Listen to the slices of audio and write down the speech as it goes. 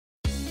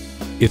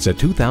It's a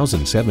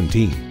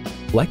 2017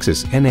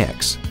 Lexus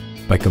NX.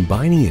 By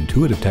combining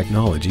intuitive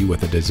technology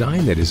with a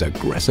design that is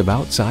aggressive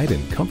outside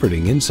and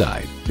comforting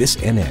inside, this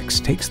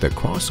NX takes the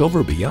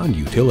crossover beyond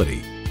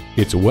utility.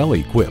 It's well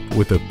equipped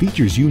with the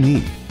features you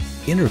need: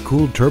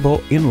 intercooled turbo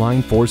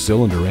inline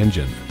 4-cylinder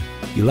engine,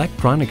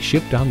 electronic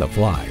shift on the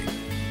fly,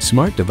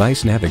 smart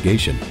device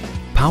navigation,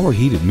 power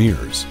heated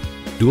mirrors,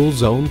 dual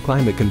zone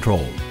climate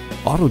control,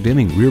 auto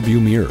dimming rear view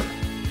mirror,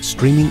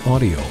 streaming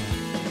audio,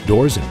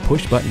 doors and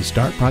push button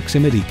start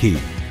proximity key,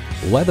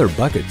 leather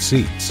bucket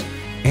seats,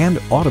 and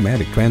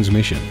automatic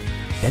transmission.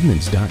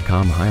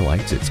 Edmunds.com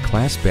highlights its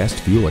class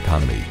best fuel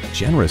economy,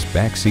 generous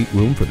backseat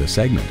room for the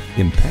segment,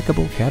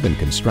 impeccable cabin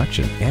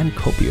construction, and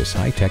copious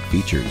high-tech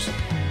features.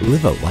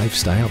 Live a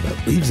lifestyle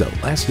that leaves a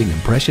lasting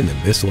impression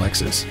in this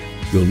Lexus.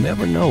 You'll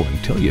never know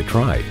until you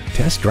try.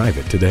 Test drive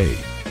it today.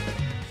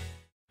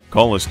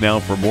 Call us now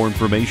for more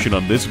information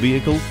on this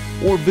vehicle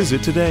or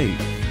visit today.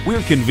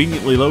 We're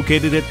conveniently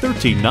located at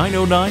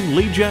 13909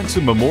 Lee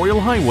Jackson Memorial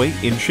Highway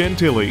in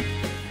Chantilly.